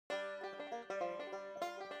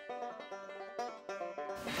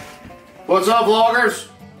What's up, vloggers?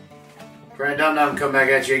 Brand Dum Dum come back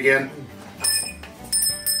at you again.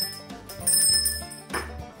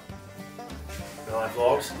 BellLife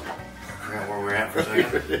Vlogs. I forgot where we're at for a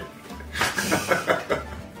second.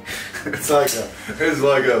 It's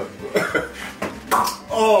like a.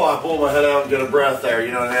 Oh, I pulled my head out and get a breath there.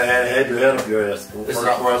 You know, and I had your head up your ass.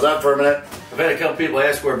 Forgot where I was at for a minute. I've had a couple people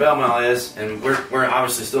ask where BellMail is, and we're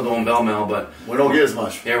obviously still doing BellMail, but we don't get as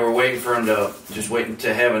much. Yeah, we're waiting for him to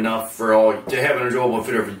have enough for all to have an enjoyable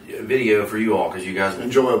video for you all, because you guys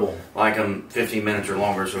enjoyable like them 15 minutes or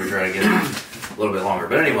longer, so we try to get them a little bit longer.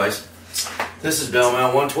 But anyways, this is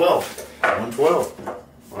BellMail 112. 112. Well,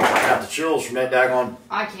 I got the chills from that daggone.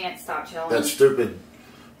 I can't stop chilling. That stupid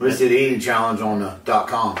Listed Eating Challenge on the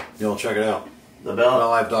 .com. You'll check it out. The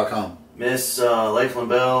BellLife.com. Miss Lakeland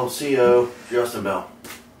Bell, CEO Justin Bell.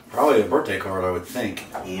 Probably a birthday card, I would think.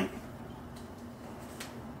 Yeah.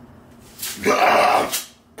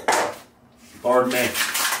 Pardon me.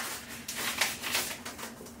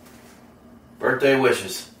 Birthday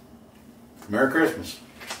wishes. Merry Christmas.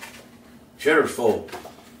 Shitter's full.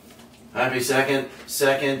 Happy second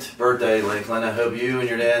birthday, Lakeland. I hope you and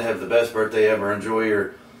your dad have the best birthday ever. Enjoy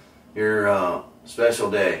your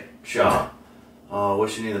special day. Shaw.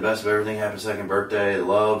 Wishing you the best of everything. Happy second birthday.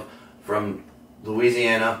 Love from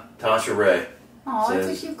Louisiana, Tasha Ray. Oh,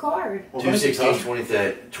 that's a cute card. Well,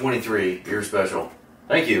 2/16/23. You're special.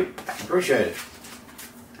 Thank you. Appreciate it.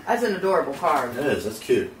 That's an adorable card. It is. That's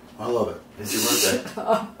cute. I love it. It's your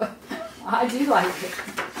birthday. I do like it.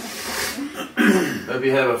 Hope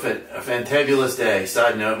you have a fantabulous day.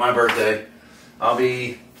 Side note, my birthday. I'll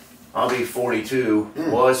be 42.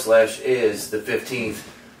 Was/is the 15th.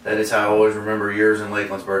 That is how I always remember yours and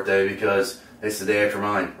Lakeland's birthday, because it's the day after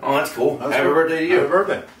mine. Oh, that's cool. Happy birthday to you. Happy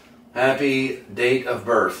birthday. Happy date of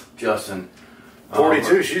birth, Justin.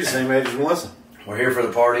 42. She's the same age as Melissa. We're here for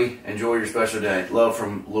the party. Enjoy your special day. Love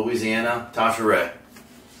from Louisiana, Tasha Ray.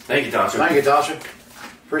 Thank you, Tasha. Thank you, Tasha.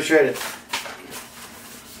 Appreciate it.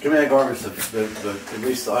 Give me that garbage, at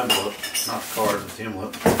least the envelope. Not the card, but the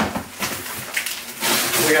envelope.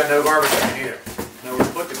 We got no garbage in here either. Nowhere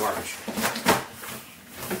to put the garbage.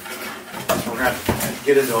 So we're going to have to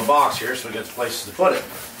get into a box here so we got places to put it.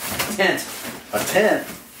 Tent. A tent.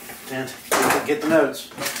 Tent. Get the notes.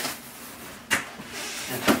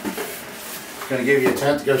 Gonna give you a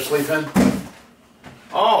tent to go sleep in.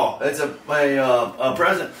 Oh, it's a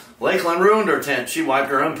present. Lakeland ruined her tent. She wiped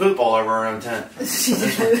her own poop all over her own tent. This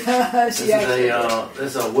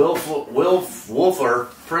is a Wolfer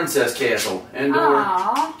Princess Castle indoor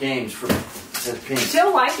games for pink.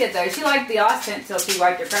 She'll like it though. She liked the Oz tent till she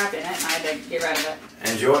wiped her crap in it, and I had to get rid of it.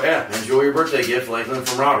 Enjoy your birthday gift, Lakeland,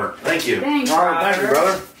 from Robert. Thank you. Thanks, Robert. Thank you,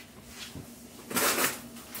 brother.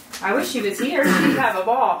 I wish she was here. She'd have a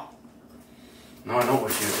ball. No, I don't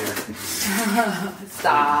wish she was here.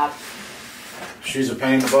 Stop. She's a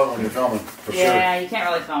pain in the butt when you're filming, for sure. Yeah, you can't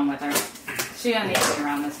really film with her. She doesn't need to be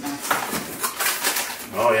around this mess.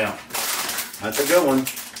 Oh, yeah. That's a good one.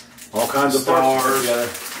 All kinds of stars together.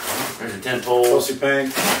 There's a tent pole. Pussy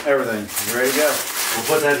pink, everything. You ready to go? We'll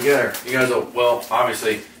put that together. You guys will, well,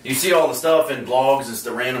 obviously, you see all the stuff in blogs and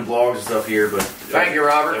the random blogs and stuff here, but thank you,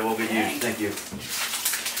 Robert. It will get used. Thank you.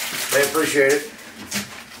 They appreciate it.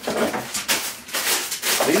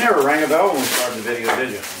 You never rang a bell when we started the video,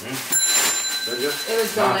 did you? Did you? It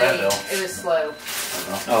was delayed. It was slow.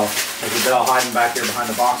 Oh, there's a bell hiding back there behind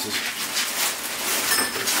the boxes.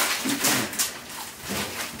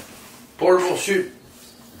 Portable shoot.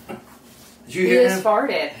 Did you He hear just him?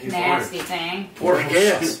 farted. Nasty thing.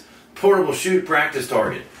 Portable shoot practice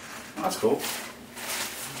target. That's cool.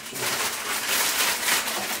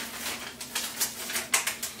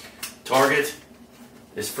 Target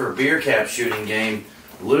is for beer cap shooting game.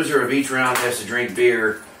 The loser of each round has to drink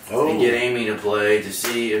beer and get Amy to play to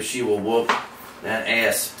see if she will whoop that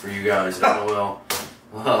ass for you guys. LOL.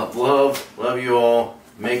 Love you all.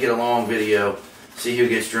 Make it a long video. See who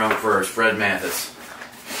gets drunk first. Fred Mathis.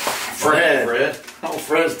 Fred. Oh,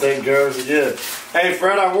 Fred's taking care of us again. Hey,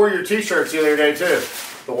 Fred, I wore your t-shirts the other day too.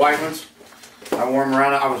 The white ones. I wore them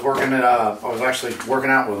around. I was actually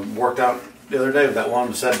working out with them. Worked out the other day with that one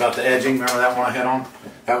that said about the edging. Remember that one I had on?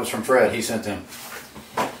 That was from Fred. He sent them.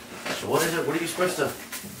 So what is it? What are you supposed to...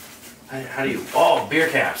 How do you... Oh, beer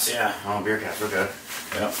caps. Yeah. Oh, beer caps. Okay.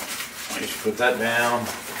 Yep. I just put that down.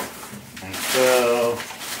 And so...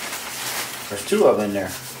 There's two of them in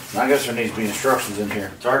there. I guess there needs to be instructions in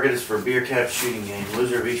here. Target is for beer cap shooting game.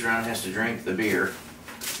 Loser of each round has to drink the beer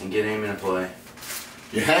and get Amy to play.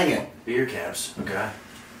 You hang it. Beer caps. Okay.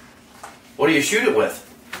 What do you shoot it with?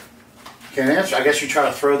 Can't answer. I guess you try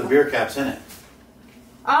to throw the beer caps in it.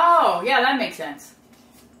 Oh, yeah, that makes sense.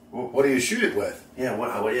 What do you shoot it with? Yeah,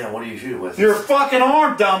 what do you shoot it with? Your fucking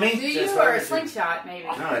arm, dummy. Do you or a slingshot, maybe?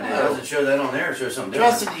 No, it doesn't show that on there. It shows something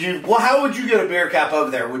different. Justin, well, how would you get a beer cap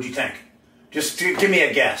over there? What'd you think? Just give me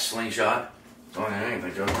a guess. Slingshot. Oh, I ain't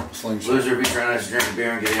think so. Slingshot. Loser be trying to drink a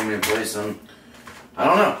beer and get him in place. I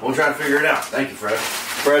don't know. We'll try to figure it out. Thank you, Fred.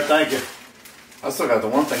 Fred, thank you. I still got the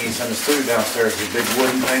one thing he sent us to downstairs, the big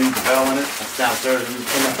wooden thing with the bell in it. That's downstairs in the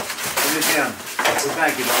gym. So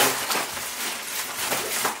thank you, buddy.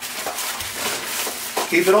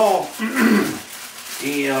 Keep it all.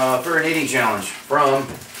 For an eating challenge from...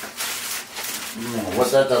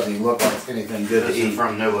 What that doesn't even look like it's anything good to eat.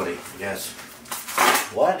 From nobody. Yes.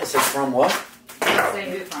 What? It says from what? Say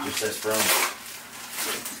who from. Just says from.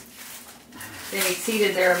 They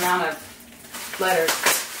exceeded their amount of letters.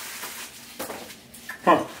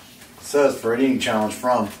 Huh. It says for an eating challenge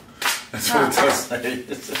from. That's what it does say.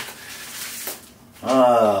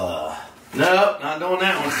 Nope, not doing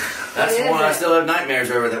that one. That's the one I still have nightmares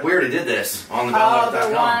over. That we already did this on the BellLife.com. Oh,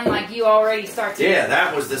 the one like you already start to. Yeah,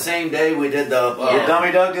 that was the same day we did the The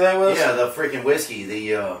Dummy Doug do that with us? Yeah, the freaking whiskey.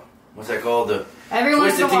 The what's that called? The every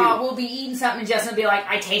once in a Twisted while Tea. we'll be eating something and Justin will be like,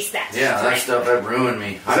 I taste that. Yeah, that stuff that ruined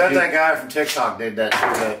me. That guy from TikTok did that too.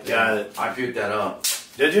 That guy that I puked that up.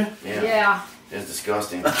 did you? Yeah. It's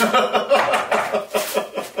disgusting. I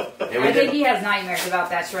think he has nightmares about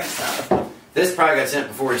that shrimp stuff. This probably got sent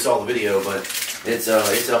before he saw the video, but it's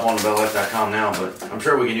up on the BellLife.com now. But I'm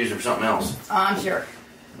sure we can use it for something else. I'm sure.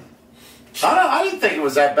 I didn't think it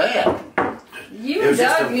was that bad. You and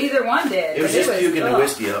Doug, neither one did. It was just puking the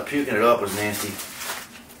whiskey up. Puking it up was nasty.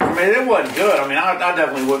 I mean, it wasn't good. I mean, I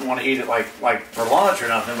definitely wouldn't want to eat it like for lunch or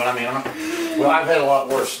nothing. But I mean, well, I've had a lot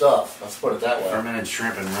worse stuff. Let's put it that way. Fermented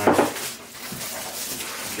shrimp and rice.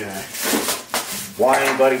 Okay. Why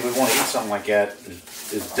anybody would want to eat something like that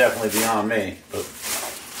is definitely beyond me. But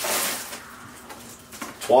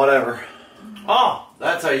it's whatever. Oh,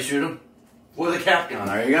 that's how you shoot them. With a cap gun.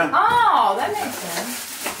 There you go. Oh, that makes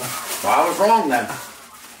sense. Well, I was wrong then.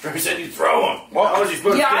 Trevor said you throw them. What was you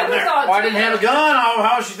supposed to get in there? Well, I didn't have a gun.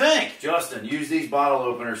 How would you think? Justin, use these bottle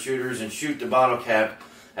opener shooters and shoot the bottle cap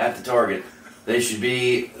at the target. They should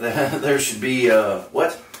be, there should be,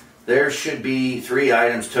 what? There should be 3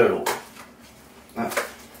 items total.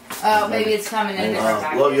 Oh, maybe it's coming in different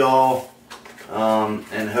packages. Love y'all, and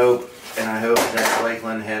I hope that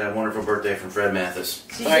Lakeland had a wonderful birthday from Fred Mathis.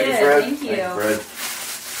 She Thank did. you, Fred. Thank you. Thank you,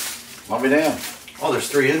 Fred. I'll be damned. Oh, there's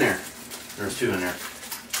 3 in there. There's 2 in there.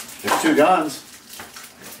 There's 2 guns.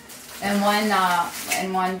 And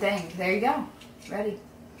one thing. There you go. Ready.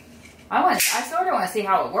 I sort of want to see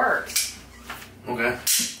how it works. Okay.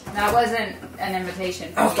 That wasn't an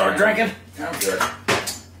invitation. I'll start drinking. I'm good.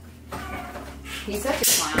 He's such a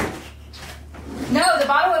clown. No, the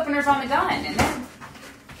bottle opener's on the gun, isn't it?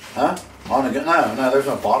 Huh? On the gun? No, there's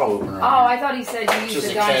no bottle opener. Oh, I thought he said you It's used just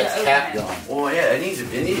the a gun to cat's open cap it. gun. Well, yeah,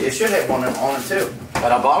 it should have one on it too. And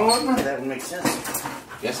a bottle opener? That would make sense.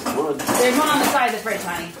 Yes, it would. There's one on the side of the fridge,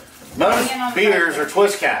 honey. Most beers are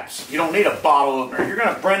twist caps. You don't need a bottle opener. You're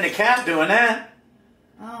going to burn the cap doing that.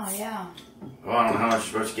 Oh, yeah. Well, I don't know how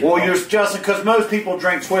much you're supposed to get. Well, you're Justin, because most people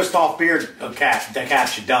drink twist off beer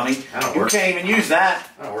caps, you dummy. That'll You work. can't even use that.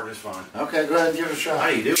 That'll work just fine. Okay, go ahead and give it a How shot.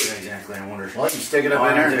 do you do it exactly? I wonder. Well, you can stick it up Oh,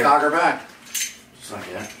 in there I and do. cock her back. Just like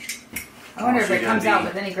that. I wonder Oh, if so it you comes gotta out be-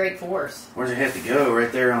 with any great force. Where's it have to go?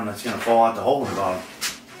 Right there on that's going to fall out the hole in the bottom.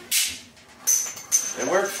 It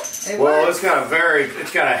works? It Well, works.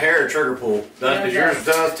 it's got a hair trigger pull. Does yours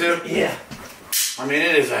does too? Yeah. I mean,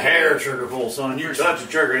 it is a hair trigger pull, son. You touch the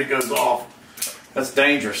trigger, it goes off. That's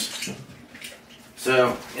dangerous.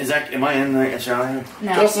 So, am I in the shot here?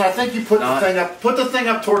 No. Justin, I think you put No, the thing up. Put the thing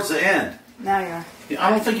up towards the end. Now you are. I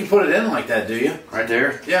don't think you put it in like that, do you? Right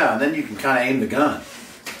there? Yeah, and then you can kind of aim the gun.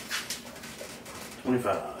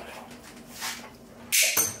 25.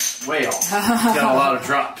 Way off. Got a lot of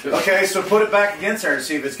drop to it. Okay, so put it back against there and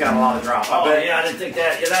see if it's got a lot of drop. Oh, yeah, I didn't think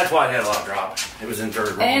that. Yeah, that's why it had a lot of drop. It was in third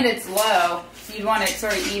round. And it's low. You'd want it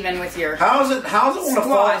sort of even with your How's it want to fall?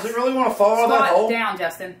 Squat. Does it really want to fall out of that squat hole? down,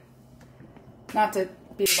 Justin. Not to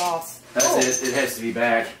be the boss. That's Oh. it. It has to be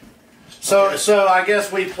back. So I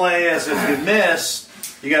guess we play as if you miss,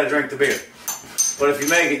 you got to drink the beer. But if you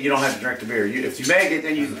make it, you don't have to drink the beer. If you make it,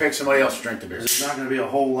 then you can pick somebody else to drink the beer. There's not going to be a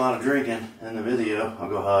whole lot of drinking in the video. I'll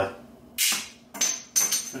go high.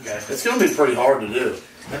 Okay. It's going to be pretty hard to do.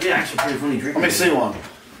 That'd be actually pretty funny drinking. Let me see one.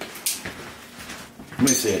 Let me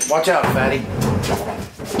see it. Watch out, fatty.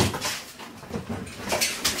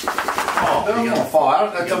 Oh, They don't want to fall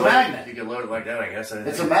out. It's a magnet. You can load it like that, I guess.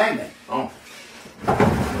 It's a magnet. Oh.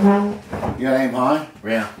 You got to aim high?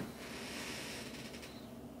 Yeah.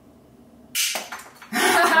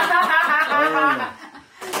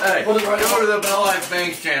 Hey, Put it right go to the BellLife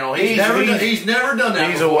Banks channel. He's never done that.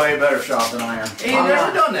 He's a way better shot than I am. He's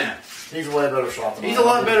never done that. He's a way better shot than I am. He's a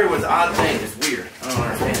lot better with odd things. It's weird. I don't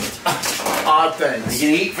understand it. Odd things. You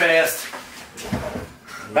can eat fast.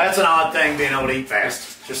 That's an odd thing, being able to eat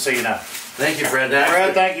fast. Just so you know. Thank you, Fred.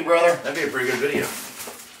 Fred, thank you, brother. That'd be a pretty good video.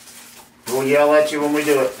 We'll yell at you when we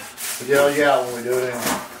do it. We'll yell when we do it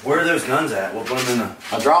anyway. Where are those guns at? We'll put them in the...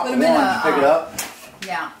 I dropped the Put 'em in one. a, Pick it up.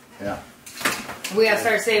 Yeah. Yeah. We gotta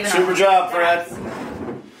start saving Super our job, Fred. gas.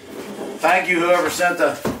 Thank you, whoever sent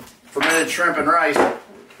the fermented shrimp and rice.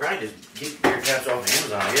 Probably just get beer caps off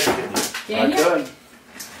Amazon, I guess. Couldn't you? Can I you? could.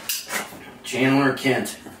 Chandler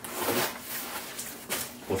Kent.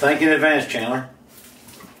 Well, thank you in advance, Chandler.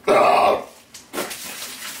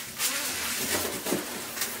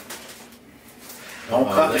 Don't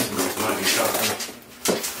cut This me. might be custom.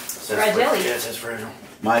 Fragile. Yes, that's fragile.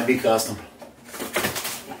 Might be custom.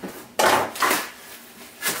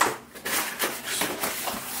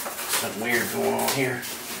 Something weird going on here.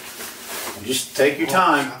 Just take your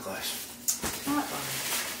time. Shot glass.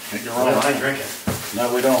 Ain't no Well, wrong I with that. drink it.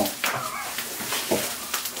 No, we don't. I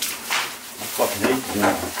fucking hate doing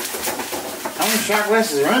it. How many shot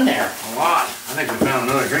glasses are in there? A lot. I think we found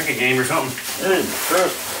another drinking game or something. Dude,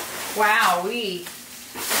 Chris. Wow,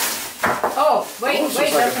 Oh, wait, Looks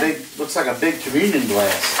wait. like Doesn't- looks like a big communion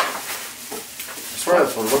glass. I swear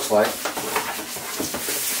that's what it looks like.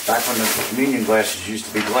 Back when the communion glasses used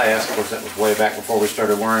to be glass, of course that was way back before we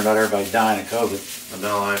started worrying about everybody dying of COVID. The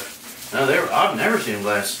BellLife. No, I've never seen them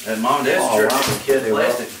glass. At Mom and Dad's Oh, church. when I was a kid, they were.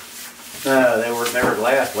 Plastic. No, they were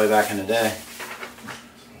glass way back in the day.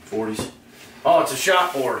 40s. Oh, it's a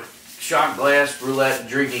shot board. Shot glass roulette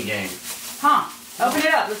drinking game. Huh. Open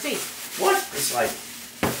it up. Let's see. What? It's like,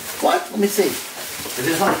 What? Let me see. it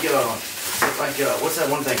is like, what's that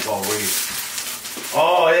one thing called where you,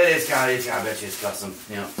 oh, I bet you it's custom.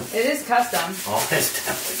 Yeah. It is custom. Oh, it's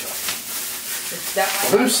definitely custom. It's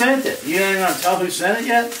definitely Who sent it? You ain't gonna tell who sent it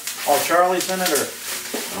yet? Oh, Charlie sent it or I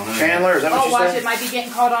don't know. Chandler? Is that what Oh, you watch, said? it might be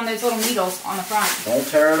getting caught on those little needles on the front. Don't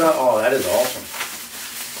tear it up. Oh, that is awesome.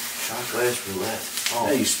 Shot glass roulette. Oh,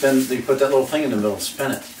 Yeah, you put that little thing in the middle and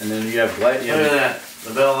spin it, and then you have glass. You look at have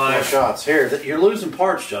that. The more BellLife. shots. Here, you're losing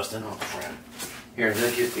parts, Justin. Oh, crap. Here, it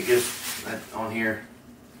gives that on here.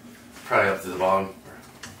 Probably up to the bottom.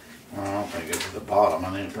 I don't think it goes to the bottom. I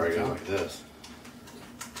think it probably goes like this.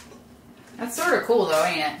 That's sort of cool, though,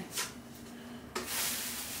 ain't it?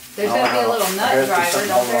 There's Oh, gotta be a no. little nut There's just driver, something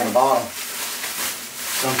don't over on the there? bottom.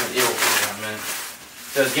 Something ill for that minute.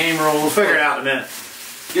 Says game rules. We'll figure it out in a minute.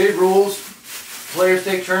 Game rules. Players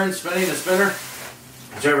take turns spinning the spinner.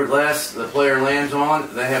 Whichever glass the player lands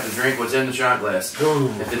on, they have to drink what's in the shot glass.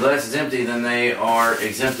 If the glass is empty, then they are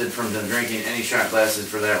exempted from drinking any shot glasses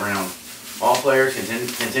for that round. All players can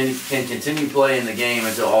continue playing the game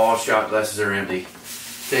until all shot glasses are empty.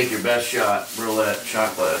 Take your best shot, roulette,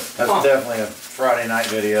 shot glass. That's definitely a Friday night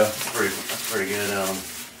video. That's pretty good.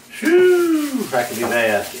 Shoo! That could be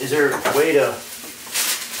bad. Is there a way to...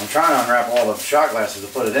 I'm trying to unwrap all the shot glasses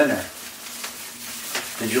to put it in there.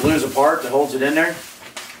 Did you lose a part that holds it in there?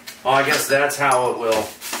 Oh, I guess that's how it will...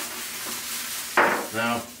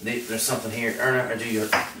 No, there's something here. Or do you...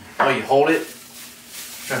 Oh, you hold it?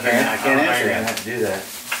 I can't answer You're that. gonna have to do that.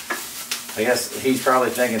 I guess he's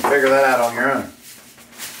probably thinking, figure that out on your own.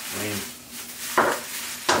 I mean...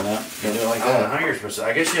 You know, you can do it like I don't know that. how you're supposed to...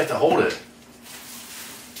 I guess you have to hold it.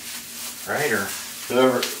 Right, or...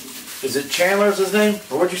 Whoever... Is it Chandler's his name?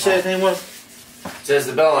 Or what'd you say his name was? Says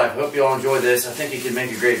the BellLife. Hope you all enjoyed this. I think you can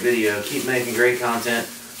make a great video. Keep making great content.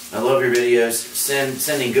 I love your videos.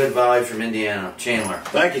 Sending good vibes from Indiana. Chandler.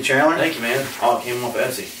 Thank you, Chandler. Thank you, man. Oh, it came off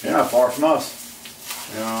Etsy. You're not far from us.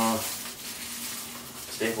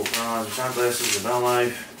 Staple prawns, shot glasses, the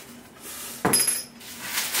BellLife.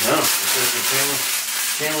 No, it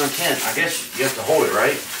says from Chandler Kent. I guess you have to hold it,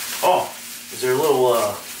 right? Oh, is there a little,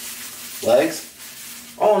 Legs?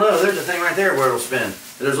 oh no, there's a thing right there where it'll spin.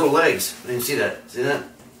 There's little legs. I didn't see that. See that?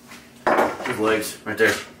 There's legs right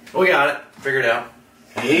there. We got it. Figured it out.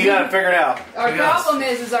 You got it figured out. Our Yes. problem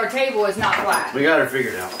is our table is not flat. We got it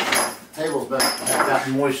figured out. Table's been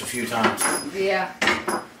gotten moist a few times. Yeah.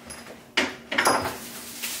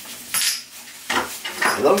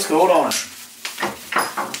 It looks good on it.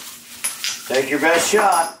 Take your best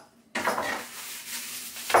shot. Kind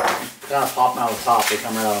of pop them out of the top. They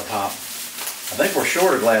come right out of the top. I think we're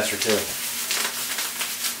short a glass or two.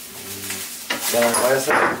 Got our glass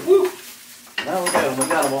there? Woo! No, we got them. We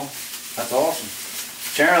got them all. That's awesome.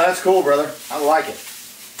 Chandler, that's cool, brother. I like it.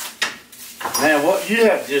 Man, what you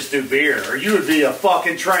have to just do beer, or you would be a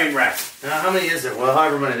fucking train wreck. Now, how many is there? Well,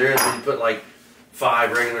 however many there is, you put like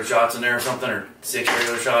 5 regular shots in there or something, or 6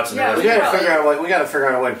 regular shots in Yeah, there. We gotta figure out a way. We gotta figure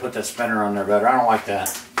out a way to put that spinner on there better. I don't like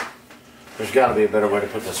that. There's got to be a better way to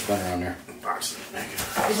put that spinner on there.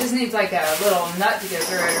 It just needs like a little nut to go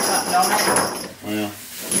through it or something, don't it? Yeah.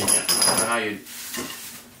 I don't know how you.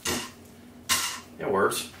 It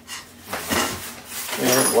works.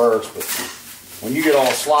 Yeah, it works, but when you get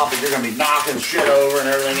all sloppy, you're gonna be knocking shit over and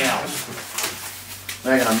everything else,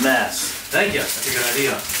 making a mess. Thank you. That's a good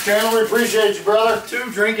idea. Chandler, we appreciate you, brother.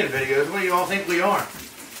 2 drinking videos. What do you all think we are?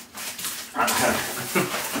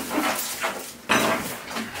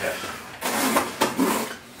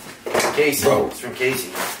 Casey. Bro. It's from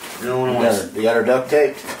Casey. Illinois. You got her duct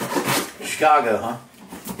taped? Chicago, huh?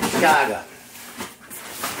 Chicago.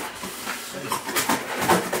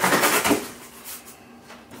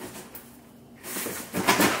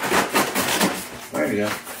 There you go.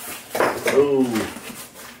 Ooh.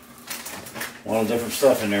 A lot of different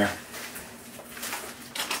stuff in there.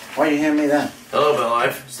 Why you hand me that? Hello,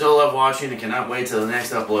 BellLife. Still love watching and cannot wait till the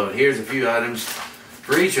next upload. Here's a few items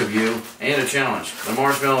for each of you and a challenge. The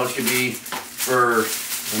marshmallows could be for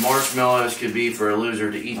a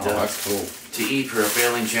loser to eat. That's cool. To eat for a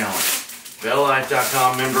failing challenge.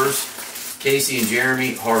 BellLife.com members Casey and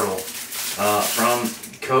Jeremy Hartle from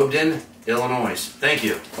Cobden, Illinois. Thank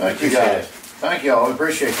you. Thank you guys. Thank you all. We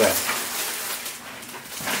appreciate that.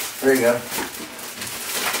 There you go.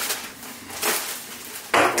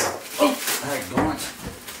 Oh, alright, go on.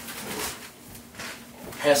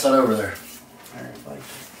 Pass that over there. Alright, buddy.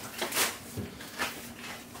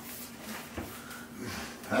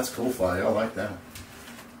 That's cool, Fly. I like that.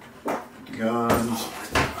 Guns.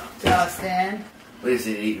 Justin. Please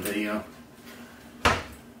see the eating video. There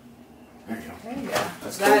you go. There you go.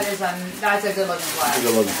 That's That's a good looking That's a flag.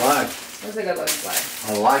 good looking flag. That's a good looking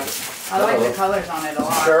flag. I like it. I like the colors on it a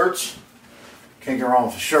lot. Shirts. Can't get wrong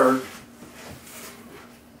with a shirt.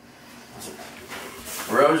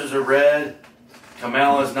 Roses are red.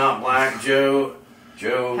 Kamala's not black. Joe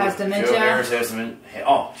Has dementia. Joe Harris has dementia.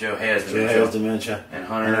 Oh, Joe has She dementia. has dementia. And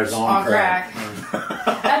Hunter's On crack.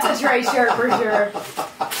 That's a Trey shirt for sure.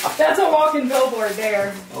 That's a walking billboard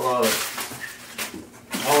there. I love it.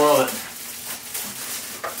 I love it.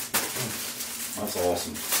 That's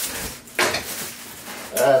awesome.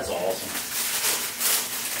 That's awesome.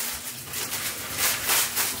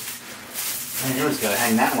 Man, you just gotta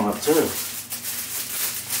hang that one up too.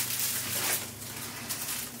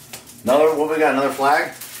 What we got? Another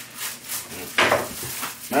flag?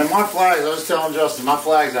 Man, my flags, I was telling Justin, my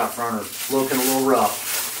flags out front are looking a little rough.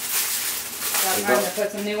 Got time to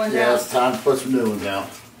put some new ones Yeah, out. it's time to put some new ones out.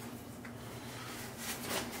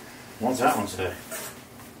 What's that one say?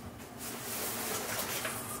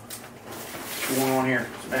 What's going on here?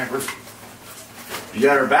 It's backwards. You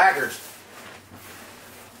got our backers.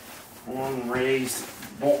 Born, raised,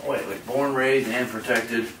 and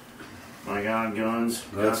protected. My God, guns.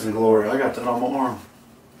 Guts and glory. I got that on my arm.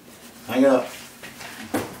 Hang up.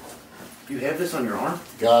 You have this on your arm?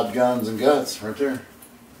 God, guns, and guts, right there.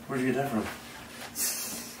 Where'd you get that from?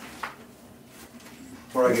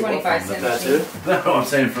 Where'd I get 25 what from? cents. The tattoo? No, I'm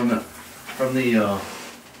saying from the.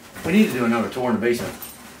 We need to do another tour in the basement.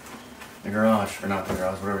 The garage, or not the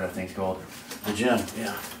garage, whatever that thing's called. The gym.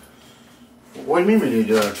 Yeah. What do you mean we need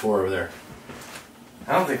to do a tour over there?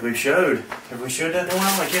 I don't think we showed. Have we showed that one?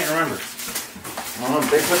 I can't remember. I don't know.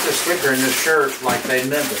 They put this sticker in this shirt like they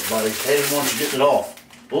meant it, buddy. They didn't want you getting it off.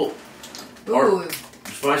 Oh, Ooh,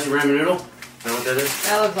 spicy ramen noodle. Is that what that is?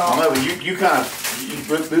 that looks I awesome. know, but you kind of,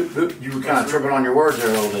 you were kind of tripping on your words there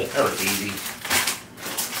a little bit. That was easy.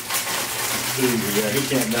 Easy, yeah. He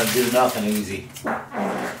can't do nothing easy.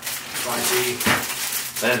 Spicy.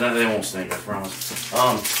 They won't stink, I promise.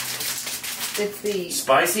 It's the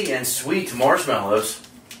Spicy and sweet marshmallows.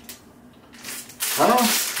 Huh?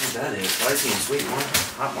 What that is? Spicy and sweet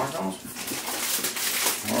hot marshmallows.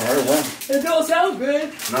 I heard of that. It don't sound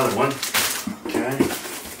good. Another one. Okay.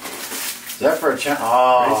 Is that for a Crazy peanut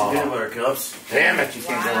Oh, butter cups. damn it! You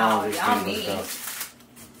can't go wrong with these Wow, things and yummy. stuff.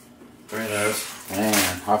 3 of those.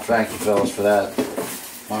 Man, I thank you fellas for that.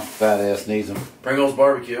 My fat ass needs them. Pringles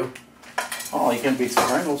barbecue. Oh, you can beat some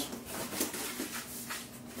Pringles.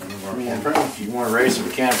 Pringles. You want to raise some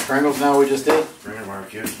can of Pringles now? We just did. Pringles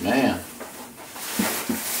barbecue. Man,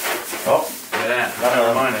 Oh, look at that.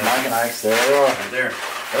 Never mind that. Mike and Ike's there. They are. Right there.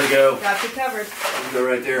 There we go. Got you covered. Let's go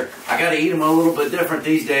right there. I got to eat them a little bit different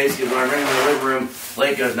these days because when I bring them in the living room,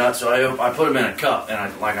 Blake goes nuts. So I put them in a cup and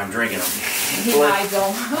I'm drinking them. He hides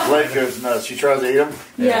them. Blake goes nuts. She tries to eat them.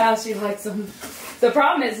 Yeah, she likes them. The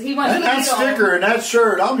problem is he wants And to that eat them. sticker and that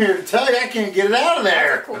shirt, I'm here to tell you, I can't get it out of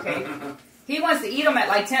there. Okay. He wants to eat them at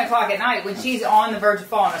like 10 o'clock at night when she's on the verge of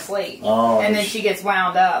falling asleep. Oh, and then she gets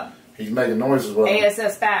wound up. He's making noises with him.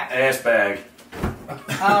 ASS back. Ass bag. Oh,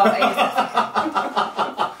 ASS.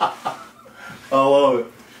 I love it.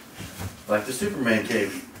 Like the Superman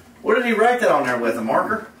cape. What did he write that on there with? A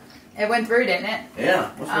marker? It went through, didn't it? Yeah.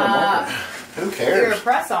 What's with a marker? Who You're a cares?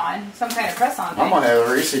 press-on. Some kind of press-on thing. I'm gonna have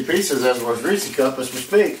a Reese Pieces as well as Reese Cup as we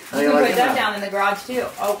speak. How You you can like put them that now? down in the garage, too.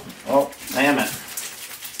 Oh, Oh, damn it.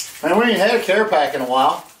 Man, we ain't had a care pack in a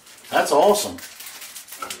while. That's awesome.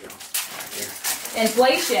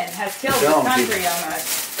 inflation has killed this Killing country people.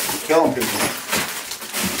 almost. Killing people.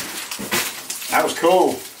 That was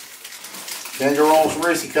cool. Can't go wrong with some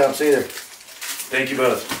Reese Cups either. Thank you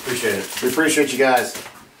both. Appreciate it. We appreciate you guys.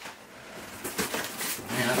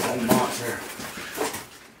 Man, that's a whole box there.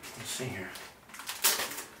 Let's see here.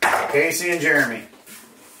 Casey and Jeremy.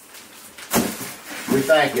 We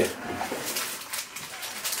thank you.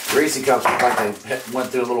 Reese Cups look like they went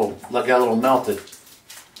through a little, like got a little melted.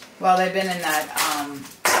 Well, they've been in that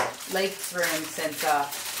lakes room since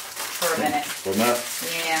for a minute. Wasn't it?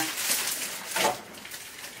 Yeah.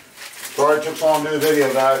 Sorry it took so long to do the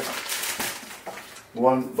video, guys.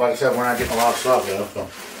 One, like I said, we're not getting a lot of stuff, you know, so.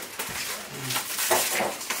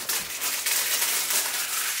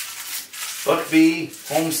 Buckbee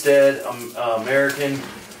Homestead American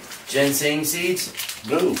ginseng seeds.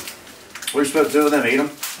 Ooh. What are you supposed to do with them? Eat them?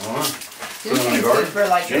 Put them in the Ginseng's garden. good for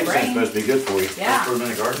like your Ginseng's brain. supposed to be good for you. Yeah. Put them in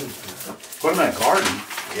the garden. Put them in a garden.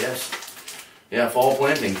 Yes. Yeah, fall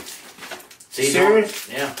planting. Seeds Serious?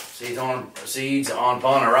 On, yeah, seeds on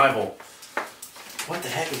upon arrival. What the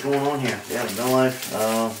heck is going on here? Yeah, BellLife.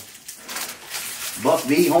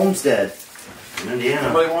 Buckbee Homestead in Indiana.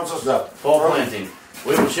 Somebody wants us to. Fall planting.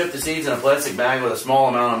 We will ship the seeds in a plastic bag with a small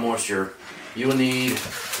amount of moisture. You will need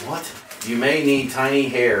what? You may need tiny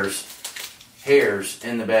hairs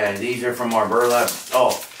in the bag. These are from our burlap.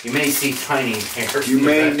 Oh, you may see tiny hairs. You in the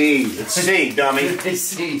may bag. need. See, dummy. You may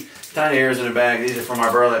see tiny hairs in the bag. These are from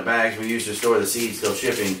our burlap bags we use to store the seeds till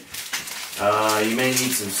shipping. You may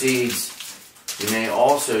need some seeds. You may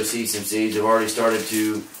also see some seeds have already started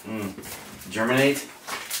to germinate,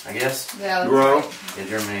 I guess. Yeah, Grow. Yeah,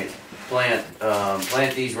 germinate.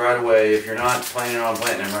 Plant these right away. If you're not planning on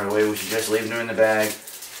planting them right away, we suggest leaving them in the bag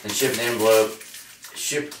and shipping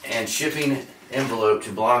envelope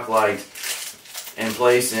to block light and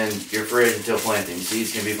place in your fridge until planting.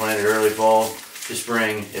 Seeds can be planted early fall to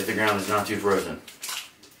spring if the ground is not too frozen.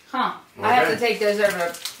 Huh. I have Okay. to take those over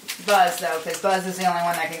to Buzz, though, because Buzz is the only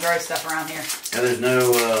one that can grow stuff around here. Now there's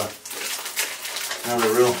no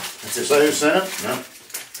real. That's it. So who sent it? No.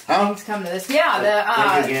 Huh? Let's come to this. Yeah,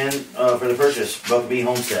 Thank you again for the purchase, Buckbee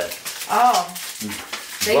Homestead. oh.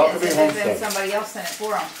 They Buckabee didn't send it, then Homestead. somebody else sent it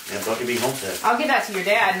for them. Yeah, Buckbee Homestead. I'll give that to your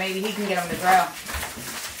dad. Maybe he can get them to grow.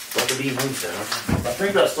 Buckbee Homestead. Okay. I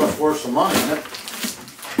think that stuff's worth some money, isn't it?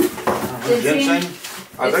 Ginseng?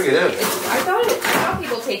 I think it is. I thought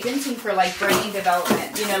people take ginseng for like brain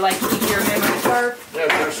development. You know, like keep your memory sharp. Yeah,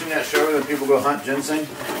 have you ever seen that show that people go hunt ginseng?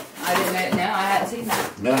 I didn't know. No, I hadn't seen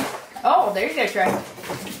that. No. Oh, there you go, Trey.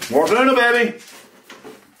 More tuna, baby.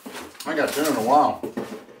 I ain't got tuna in a while.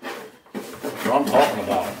 That's what I'm talking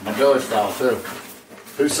about. My belly style, too.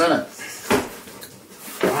 Who sent it?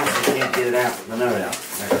 Honestly, can't get it out. The note out.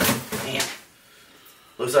 There. Damn.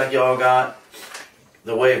 Looks like y'all got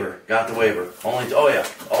the waiver. Got the waiver. Only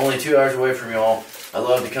 2 hours away from y'all. I'd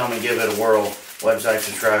love to come and give it a whirl. Website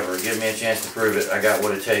subscriber. Give me a chance to prove it. I got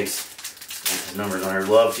what it takes. There's numbers on here.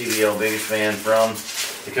 Love TBL. Biggest fan from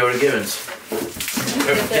Dakota Gibbons.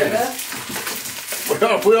 Dakota Gibbons.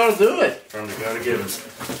 We ought to do it. From Dakota Gibbons.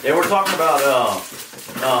 Yeah, we're talking about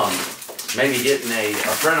maybe getting a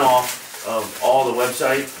print off of all the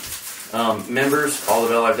website members, all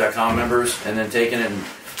the BellLife.com members, and then taking it and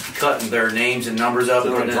cutting their names and numbers up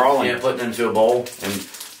and Doing putting a drawing. putting it into a bowl and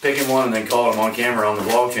picking one and then calling them on camera on the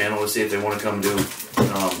vlog channel to see if they want to come do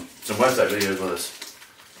some website videos with us.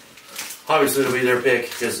 Obviously, it'll be their pick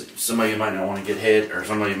because somebody might not want to get hit or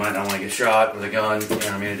somebody might not want to get shot with a gun. You know what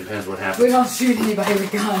I mean? It depends what happens. We don't shoot anybody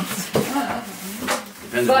with guns.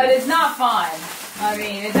 Depends But it's not fun. I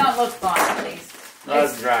mean, it don't look fun, at least.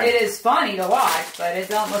 That's right. It is funny to watch, but it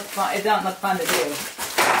don't look fun. It don't look fun to do.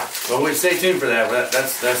 Well, we stay tuned for that.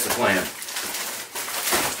 That's the plan.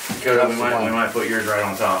 Dakota, we might put yours right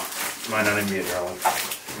on top. Might not even be a drawing.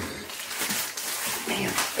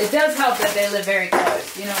 Man. It does help that they live very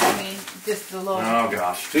close. You know what I mean? Just a little. Oh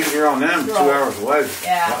gosh. See, you're on them 2 hours away.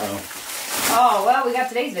 Yeah. Uh-oh. Oh well, we got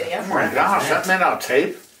today's video. Oh my gosh, that made out of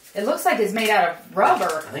tape? It looks like it's made out of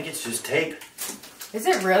rubber. I think it's just tape. Is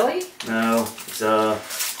it really? No, it's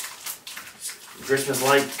Christmas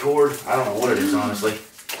light cord. I don't know what it is, honestly.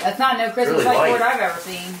 That's not no Christmas Really light light. cord I've ever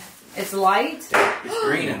seen. It's light. It's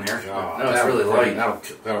green in there. Oh, No, it's really light.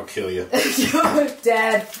 That'll kill you.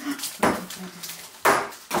 Dead.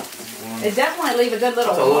 It definitely leave a good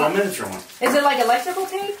little. It's a little miniature one. Is it like electrical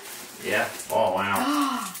tape? Yeah. Oh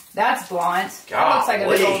wow. That's blunt. That looks like a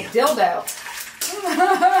big old dildo. What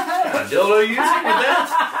kind of dildo you using with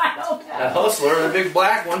that? I don't know. A hustler, the big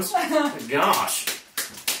black ones. Gosh.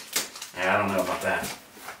 Yeah, I don't know about that.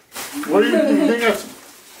 What do you think that's?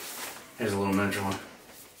 Here's a little miniature one.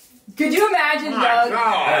 Could you imagine My Doug?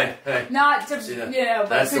 God. Hey. Not to, See that? but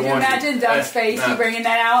That's could the you one imagine Doug's face? no. You bringing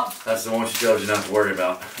that out? That's the one she tells you not to worry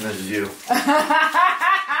about. This is you.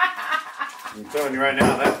 I'm telling you right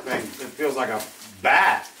now, that thing, it feels like a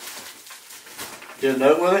bat. Get a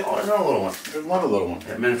note with it? Oh, there's another little one. There's one little one.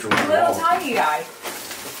 That miniature one. Little tiny guy.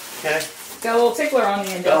 Okay. Got a little tickler on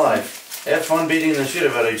the end. BellLife. Have fun beating the shit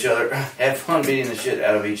out of each other. Have fun beating the shit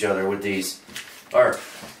out of each other with these. Or,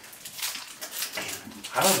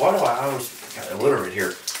 why do I always got illiterate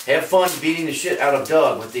here? Have fun beating the shit out of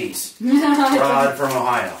Doug with these. Rod from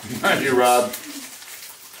Ohio. Thank you, Rob.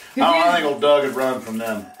 I think old Doug would run from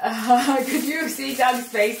them. Could you see Doug's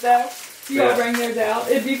face though? You all bring theirs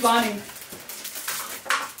out. It'd be funny.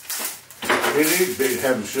 We need big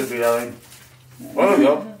heaven should be out of him. Well, there you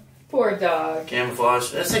go. Poor dog.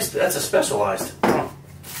 Camouflage. That's a specialized. Oh.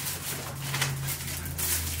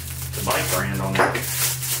 It's a bike brand on there.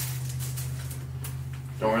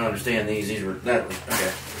 Don't really understand these. These were that.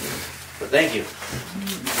 Okay. But thank you.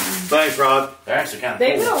 Thanks, Rod. They're actually kind of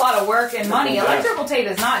They cool. put a lot of work and money. Electrical tape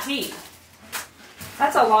is not cheap.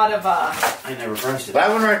 That's a lot of I never priced it. That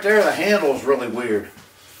one right there, the handle is really weird.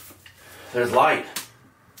 There's light.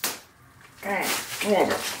 Come on.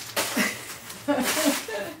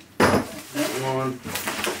 Come on.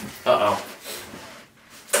 Uh-oh.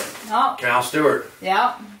 Oh, Cal Stewart.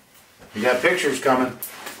 yeah. You got pictures coming.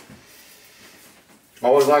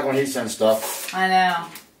 Always like when he sends stuff. I know.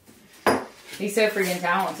 He's so freaking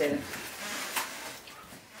talented.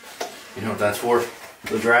 You know what that's for?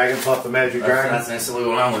 The dragon, Puff the Magic Dragon. That's instantly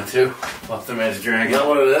what I went to. Off the Magic Dragon. Is that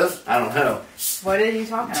what it is? I don't know. What are you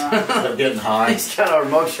talking about? They're getting high. He's got our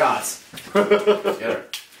mug shots. Man,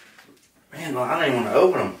 I don't even want to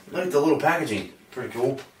open them. Look at the little packaging. Pretty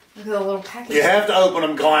cool. Look at the little package. You have to open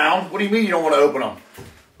them, clown. What do you mean you don't want to open them?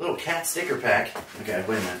 Little cat sticker pack. Okay,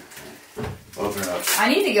 wait a minute. Open it up.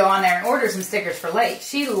 I need to go on there and order some stickers for Lake.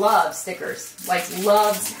 She loves stickers. Like,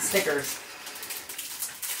 loves stickers.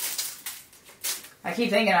 I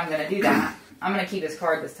keep thinking I'm going to do that. I'm going to keep his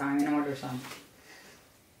card this time and order some.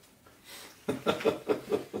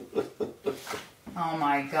 Oh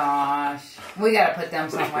my gosh. We got to put them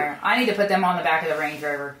somewhere. I need to put them on the back of the Range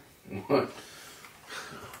Rover. What?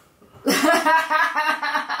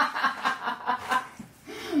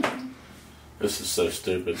 This is so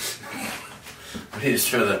stupid. We need to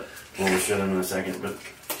show the. We'll show them in a second, but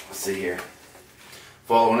let's see here.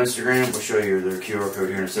 Follow on Instagram. We'll show you their QR code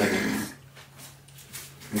here in a second.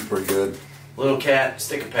 He's pretty good. Little cat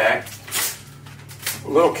sticker pack.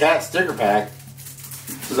 Little cat sticker pack.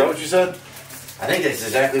 Is that what you said? I think that's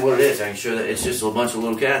exactly what it is. I can show that it's just a bunch of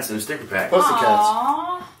little cats in a sticker pack. Pussycats.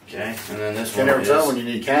 Aww. Okay, and then this Can't one never tell is when you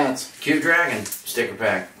need cats. Cute Dragon sticker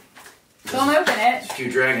pack. Don't open it. It's a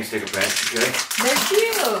Cute Dragon sticker pack. Okay. They're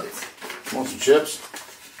cute. Want some chips?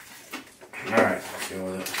 Alright, let's go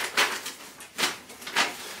with it.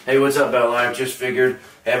 Hey, what's up, BellLife? Just figured,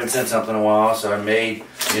 haven't sent something in a while, so I made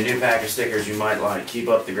a new pack of stickers you might like. Keep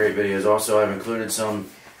up the great videos. Also, I've included some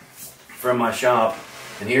from my shop,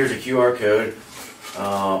 and here's a QR code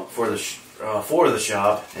for the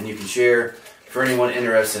shop, and you can share for anyone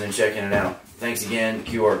interested in checking it out. Thanks again,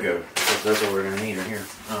 QR code. That's what we're going to need right here.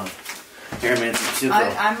 Here, man. See the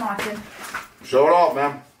I'm watching. Show it off,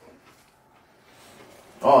 man.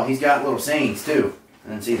 Oh, he's got little sayings too. I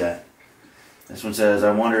didn't see that. This one says,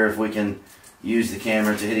 I wonder if we can use the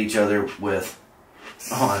camera to hit each other with...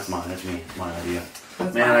 Oh, that's mine. That's me. It's my idea.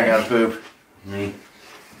 That's Man, mine. I gotta poop. Me.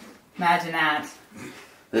 Imagine that.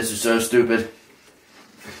 This is so stupid.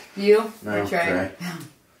 You? No, Or Trey? Trey.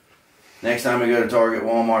 Next time we go to Target,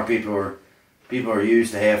 Walmart, people are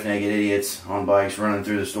used to half-naked idiots on bikes running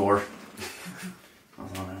through the store.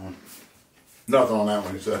 Nothing on that one. Nothing on that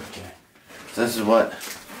one, you said. Okay. So this is what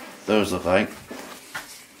those look like.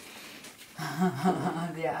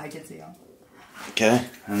 Yeah, I can see him. Okay,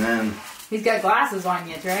 and then He's got glasses on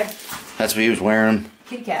you, Trey. that's what he was wearing.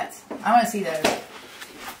 Kitty cats. I want to see those. Want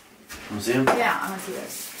to see him? Yeah, I want to see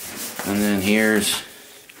those. And then here's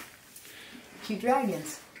Cute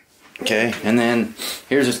dragons. okay, and then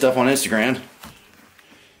here's the stuff on Instagram.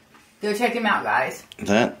 Go check him out, guys.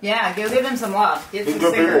 That Yeah, go give him some love. Get He's some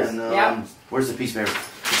good stickers. people. and Yep. where's the piece of paper?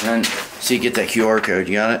 And see, get that QR code.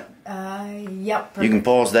 You got it? Yep. You can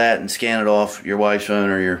pause that and scan it off your wife's phone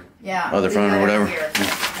or your other phone or whatever. Here.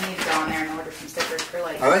 I need to go on there and order some stickers for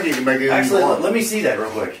like. I think you can make it. Actually, let me see that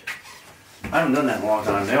real quick. I haven't done that in a long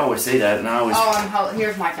time. They always say that, and I always. Oh,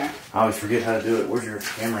 here's my phone. I always forget how to do it. Where's your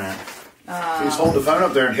camera at? You just hold the phone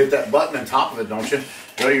up there and hit that button on top of it, don't you?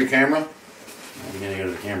 Go to your camera. You gotta go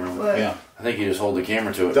to the camera. What? Yeah. I think you just hold the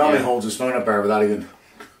camera to it. Dummy holds his phone up there without even.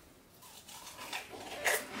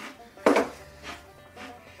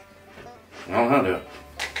 I don't know how to do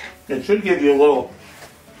it. It should give you a little.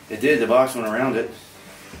 It did. The box went around it.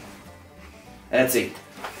 Etsy.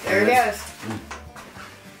 There it is.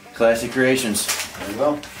 Classic Creations. There you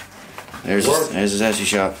go. There's his Etsy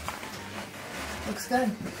shop. Looks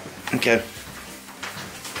good. Okay.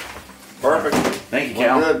 Perfect. Thank you,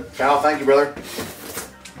 Cal. Well, good. Cal, thank you, brother.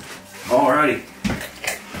 Alrighty.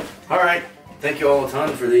 Alright. Thank you all a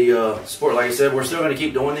ton for the support. Like I said, we're still going to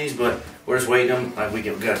keep doing these, but we're just waiting them. We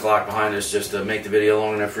got a clock behind us just to make the video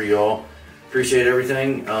long enough for you all. Appreciate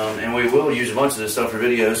everything. And we will use a bunch of this stuff for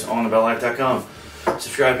videos on the BellLife.com.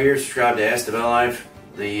 Subscribe here. Subscribe to Ask the BellLife,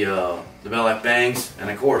 the BellLife Bangs, and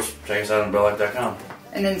of course, check us out on BellLife.com.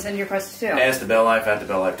 And then send your questions too. Ask the BellLife at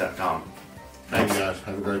the BellLife.com. Thank you, guys.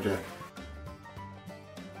 Have a great day.